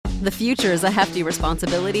The future is a hefty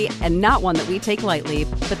responsibility and not one that we take lightly,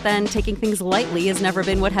 but then taking things lightly has never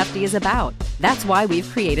been what Hefty is about. That's why we've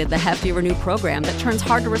created the Hefty Renew program that turns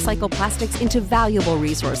hard-to-recycle plastics into valuable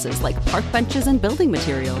resources like park benches and building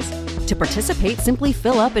materials. To participate, simply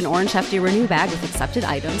fill up an orange Hefty Renew bag with accepted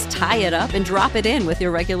items, tie it up, and drop it in with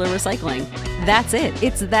your regular recycling. That's it.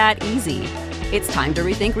 It's that easy. It's time to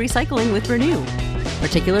rethink recycling with Renew.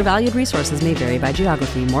 Particular valued resources may vary by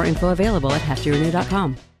geography. More info available at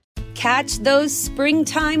heftyrenew.com. Catch those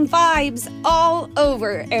springtime vibes all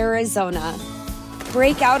over Arizona.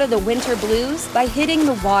 Break out of the winter blues by hitting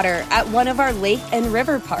the water at one of our lake and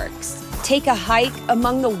river parks. Take a hike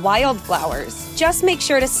among the wildflowers. Just make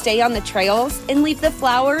sure to stay on the trails and leave the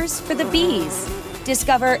flowers for the bees.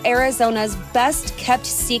 Discover Arizona's best kept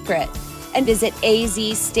secret and visit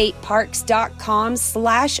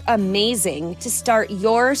azstateparks.com/amazing to start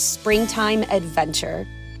your springtime adventure.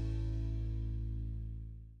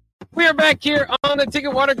 We are back here on the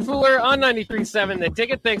Ticket Water Cooler on 93.7 The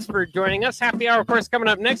Ticket. Thanks for joining us. Happy hour, of course, coming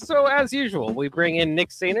up next. So, as usual, we bring in Nick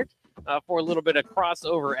Sainert for a little bit of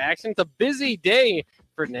crossover action. It's a busy day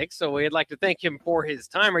for Nick, so we'd like to thank him for his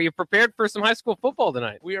time. Are you prepared for some high school football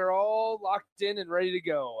tonight? We are all locked in and ready to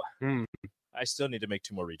go. I still need to make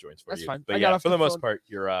 2 more rejoins for That's you. fine. But yeah, for the most part,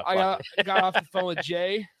 you're I got off the phone with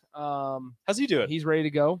Jay. How's he doing? He's ready to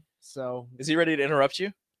go. So is he ready to interrupt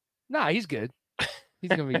you? Nah, he's good. He's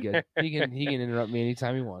gonna be good. He can interrupt me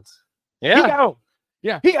anytime he wants. Yeah. He go.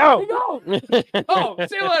 Yeah. He go. Oh,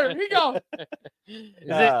 see you later. He go.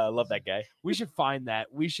 I love that guy. We should find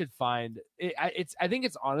that. We should find it. I think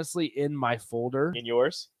it's honestly in my folder. In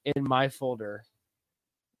yours? In my folder.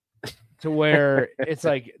 To where it's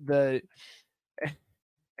like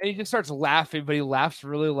and he just starts laughing, but he laughs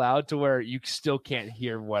really loud to where you still can't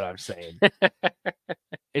hear what I'm saying.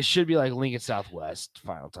 It should be like Lincoln Southwest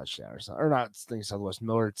final touchdown or something. Or not Lincoln Southwest,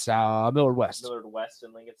 Millard West. Millard West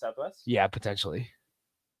and Lincoln Southwest? Yeah, potentially.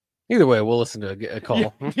 Either way, we'll listen to a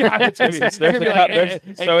call. Yeah, it's gonna be like,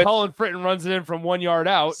 and Colin Fritton runs it in from 1 yard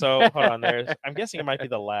out. So hold on, I'm guessing it might be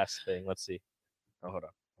the last thing. Let's see. Oh, hold on.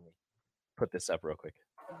 Let me put this up real quick.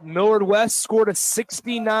 Millard West scored a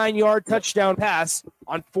 69-yard touchdown pass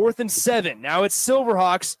on 4th and 7. Now it's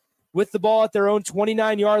Silverhawks with the ball at their own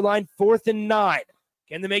 29-yard line, 4th and 9.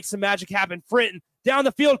 Can they make some magic happen? Fritton down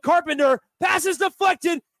the field. Carpenter passes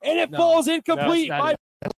deflected, and it falls incomplete. Dang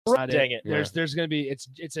it! There's going to be it's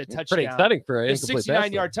a touchdown. Pretty exciting for a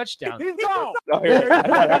 69-yard touchdown. No.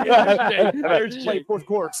 There's Jay. Fourth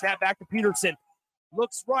quarter. Snap back to Peterson.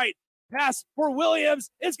 Looks right. Pass for Williams.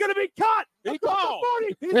 It's going to be caught. He's gone.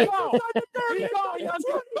 He's gone. He's gone.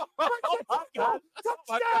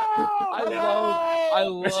 I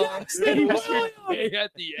love Steve Williams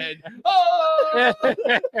at the end. Oh!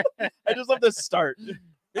 I just love the start.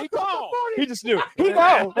 He gone. He just knew. He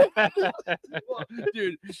gone.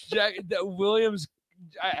 Dude, Williams,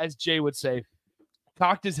 as Jay would say,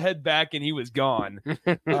 cocked his head back and he was gone.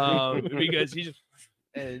 Because he just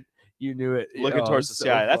and you knew it. Looking towards the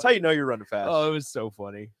sky. That's how you know you're running fast. Oh, it was so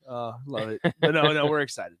funny. Love it. But no, we're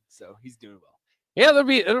excited. So he's doing well. Yeah, it'll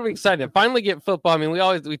be exciting to finally get football. I mean, we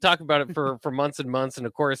talk about it for months and months, and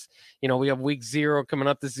of course, we have week 0 coming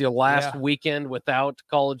up. This is the last weekend without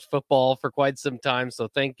college football for quite some time. So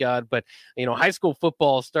thank God. But high school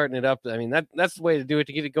football starting it up. I mean, that's the way to do it,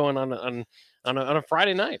 to get it going on a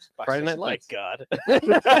Friday night. Friday night lights. My God.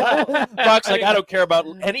 Fox, I don't care about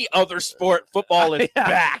any other sport. Football is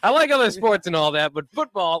back. I like other sports and all that, but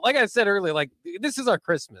football, like I said earlier, this is our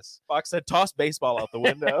Christmas. Fox said, toss baseball out the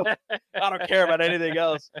window. I don't care about anything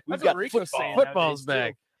else. We've got football. Football's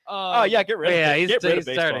back. Oh yeah, get rid of it. Get rid of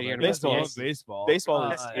baseball.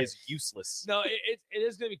 Baseball is useless. No, it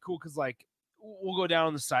is gonna be cool because we'll go down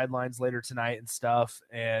on the sidelines later tonight and stuff.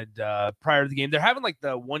 And prior to the game, they're having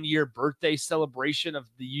the 1-year birthday celebration of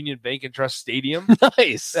the Union Bank and Trust Stadium.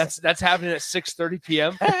 Nice. That's happening at 6:30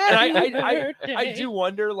 p.m. And I do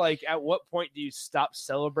wonder at what point do you stop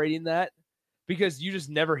celebrating that, because you just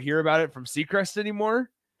never hear about it from Seacrest anymore.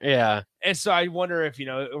 Yeah. And so I wonder if,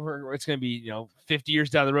 it's going to be, 50 years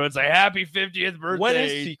down the road. It's happy 50th birthday. When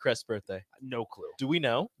is Seacrest's birthday? No clue. Do we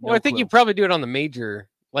know? Well, I think you probably do it on the major,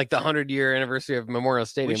 the 100-year anniversary of Memorial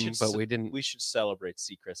Stadium, but we didn't. We should celebrate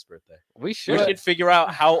Seacrest's birthday. We should. We should figure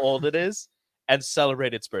out how old it is and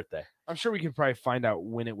celebrate its birthday. I'm sure we could probably find out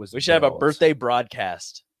when it was. We should have a birthday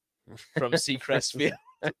broadcast from Seacrest Field.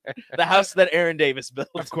 The house that Aaron Davis built.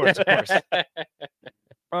 Of course.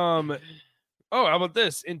 Oh, how about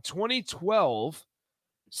this? In 2012,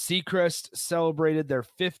 Seacrest celebrated their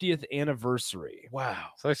 50th anniversary.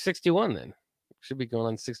 Wow. So they're 61 then. Should be going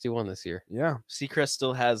on 61 this year. Yeah. Seacrest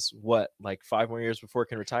still has what, like 5 more years before it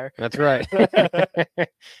can retire? That's right.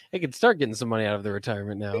 They can start getting some money out of the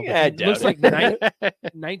retirement now. Yeah, I doubt Looks it. like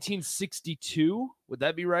 1962. Would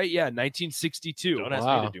that be right? Yeah, 1962 Don't ask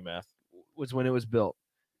Wow. me to do math. was when it was built.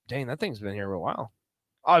 Dang, that thing's been here a while.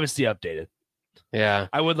 Obviously updated. Yeah.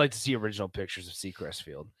 I would like to see original pictures of Seacrest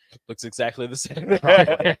Field. Looks exactly the same.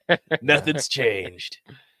 Probably. Nothing's changed.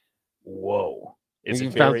 Whoa. Is You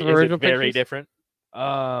it found very, some is it original very pictures? different?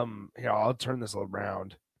 Here, I'll turn this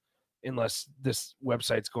around. Unless this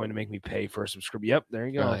website's going to make me pay for a subscription. Yep, there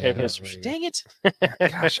you go. Oh, Okay, yeah, because- that's right. dang it.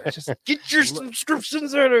 Gosh, I just Get your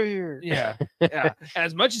subscriptions out of here. yeah.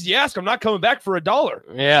 As much as you ask, I'm not coming back for $1.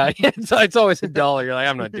 Yeah. It's always $1. You're like,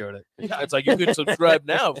 I'm not doing it. It's like you can subscribe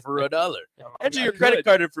now for $1. Enter your credit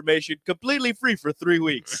card information completely free for 3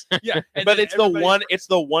 weeks. Yeah, But it's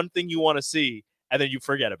the one thing you want to see, and then you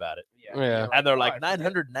forget about it. Yeah. And they're like "Oh, I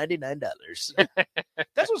forget." $999.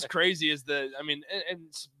 That's what's crazy is and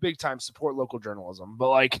it's big time support local journalism, but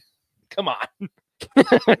like, come on.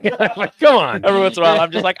 Like, come on. Every once in a while,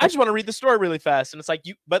 I'm just like, I just want to read the story really fast, and it's like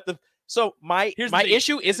my Here's the my thing.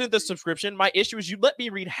 issue isn't the subscription. My issue is you let me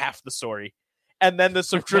read half the story, and then the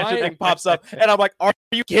subscription My- thing pops up, and I'm like, are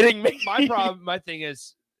you kidding me? My thing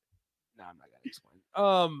is, no, I'm not gonna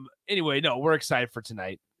explain. Anyway, no, we're excited for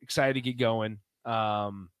tonight. Excited to get going.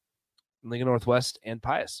 Lincoln Northwest and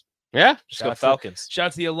Pius. Yeah. Just go Falcons. Shout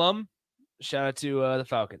out to the alum. Shout out to the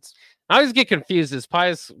Falcons. I always get confused. Is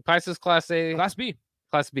Pius Class A? Class B.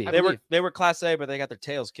 Class B. I They believe. were Class A, but they got their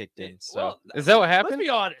tails kicked in. So Well, Is that what let's happened? be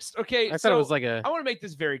honest. Okay, I thought it was like a. I want to make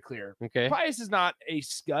this very clear. Okay. Pius is not a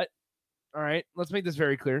scut. All right, let's make this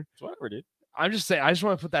very clear. it's whatever, dude. I'm just saying. I just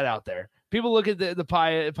want to put that out there. People look at the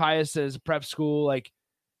Pius as a prep school, like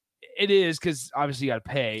it is, because obviously you got to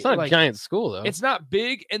pay. It's not like, a giant school though. It's not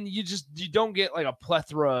big, and you don't get like a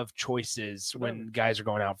plethora of choices when Whatever. guys are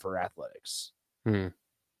going out for athletics. Hmm.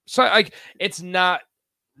 So like, it's not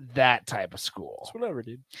that type of school. It's whatever,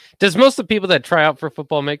 dude. Does most of the people that try out for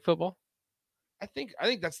football make football I think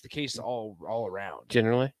that's the case all around.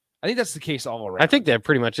 generally? I think that's the case all around. I think that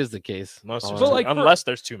pretty much is the case. Most all of But, around. like, unless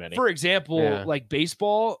there's too many. For example, Yeah. like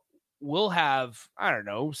baseball will have, I don't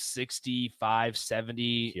know, 65,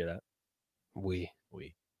 70. hear that? we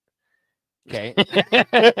Okay.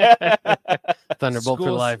 Thunderbolt for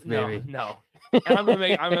Schools- life, no, baby. No. And I'm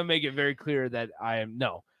gonna make it very clear that I am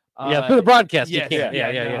no. Yeah, for the broadcast, yes, you can't. yeah,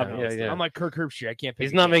 Yeah. no, yeah. I'm like Kirk Herbstreit. I can't pick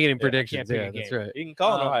He's a not game. making any I can't predictions. pick Yeah, a that's game. right. You can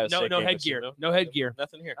call an Ohio No State no game, but headgear. no- No headgear.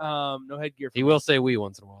 Nothing here. No headgear. He will say we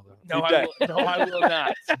once in a while though. No, I will, no, I will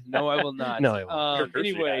not. No, I will not. No, he won't. Kirk Herbstreit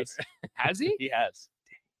Anyway, has. has he? He has.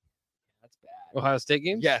 That's bad. Ohio State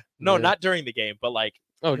games? Yeah. No, Yeah. not during the game, but like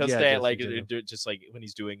Oh, he'll yeah, stay I at guess like in general. just like when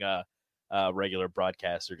he's doing regular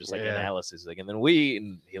broadcasts or just like Yeah. analysis, like, and then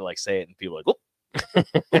and he'll like say it, and people are like, oh,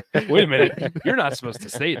 Wait a minute. You're not supposed to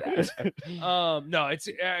say that. No, it's,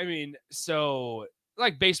 I mean, so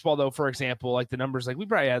like baseball, though, for example, like the numbers, like we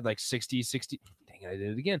probably had like 60. Dang it, I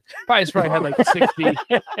did it again. Probably had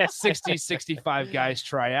like 60, 65 guys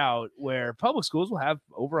try out, where public schools will have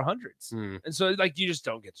over hundreds. Hmm, And so, like, you just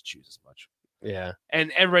don't get to choose as much. yeah.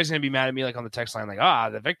 And everybody's going to be mad at me, like on the text line,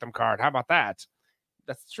 like, the victim card. How about that?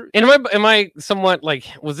 That's the truth. And am I somewhat like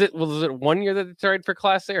was it 1 year that they tried for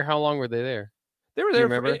Class A or how long were they there? They were Do you there.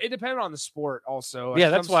 For, remember? it depended on the sport, also. Yeah,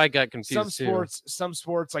 Like, that's some- why I got confused some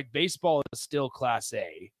sports like baseball is still Class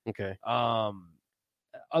A. too. Okay.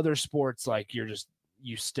 Other sports like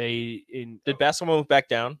you stay in. did basketball move back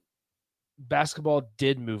down? Basketball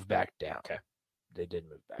did move back down. Okay. They did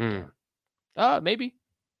move back Hmm. down. Maybe.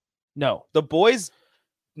 No, The boys,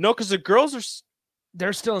 no, because the girls are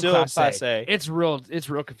they're still in still Class A. A. It's real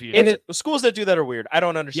confusing. And It's, schools that do that are weird. I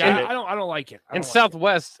don't understand yeah, it. I don't like it. I And don't like it.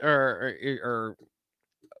 Southwest or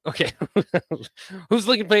okay.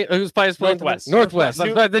 who's Pius playing? Northwest. Northwest. I'm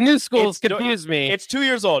New- sorry, the new schools it's no- confuse me. It's 2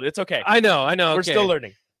 years old. It's okay. I know. We're Okay. still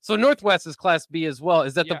learning. So Northwest is Class B as well.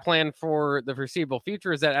 Is that the Yeah. plan for the foreseeable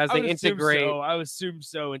future? Is that as I they would assume integrate so. I would assume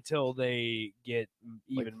so until they get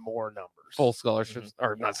even more numbers. full scholarships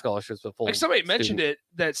or not scholarships, but full? Like somebody mentioned student-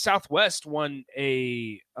 it that Southwest won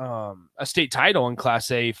a state title in Class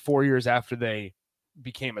A 4 years after they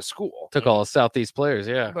became a school. Took all Southeast players.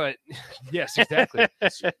 Yeah. But yes, exactly.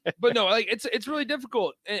 But no, like it's really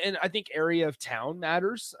difficult, and I think area of town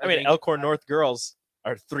matters. I mean, think- Elkhorn North girls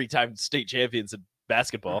are 3-time state champions in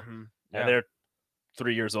basketball, Mhm. and Yeah. they're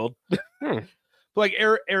 3 years old. But like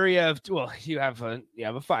area of you have a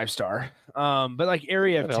 5-star, but like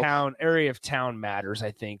area That helps. area of town matters.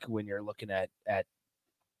 I think when you're looking at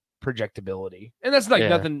projectability, and that's like Yeah.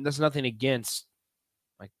 nothing. That's nothing against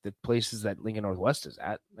like the places that Lincoln Northwest is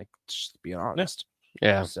at. Like just being honest.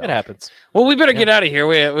 Yeah, It happens. Well, we better get out of here.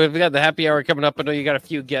 We've got the happy hour coming up. I know you got a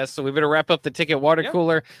few guests, so we better wrap up the Ticket Water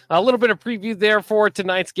Cooler. A little bit of preview there for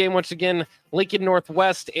tonight's game. Once again, Lincoln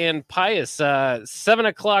Northwest and Pius. 7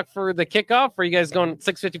 o'clock for the kickoff. Are you guys going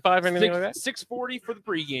 6:55 or anything like that? 6:40 for the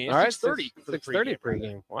pregame. All right, 6:30 for the 6:30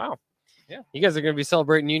 pregame. Wow. Yeah. You guys are going to be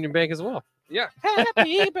celebrating Union Bank as well. Yeah.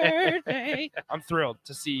 Happy birthday. I'm thrilled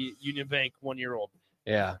to see Union Bank 1 year old.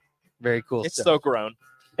 Yeah. Very cool It's stuff. so grown.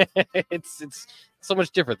 it's so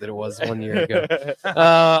much different than it was 1 year ago.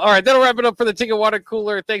 All right, that'll wrap it up for the Ticket Water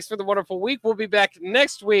Cooler. Thanks for the wonderful week. We'll be back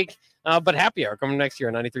next week, but happy hour coming next year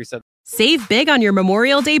on 93.7. Save big on your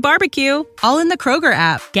Memorial Day barbecue, all in the Kroger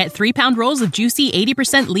app. Get 3-pound rolls of juicy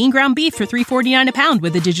 80% lean ground beef for $3.49 a pound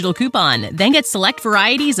with a digital coupon. Then get select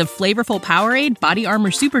varieties of flavorful Powerade, Body Armor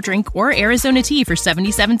Super Drink, or Arizona tea for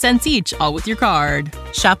 77 cents each, all with your card.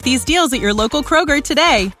 Shop these deals at your local Kroger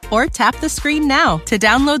today, or tap the screen now to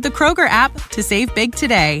download the Kroger app to save big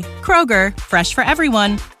today. Kroger, fresh for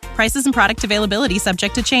everyone. Prices and product availability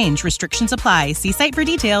subject to change. Restrictions apply. See site for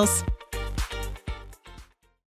details.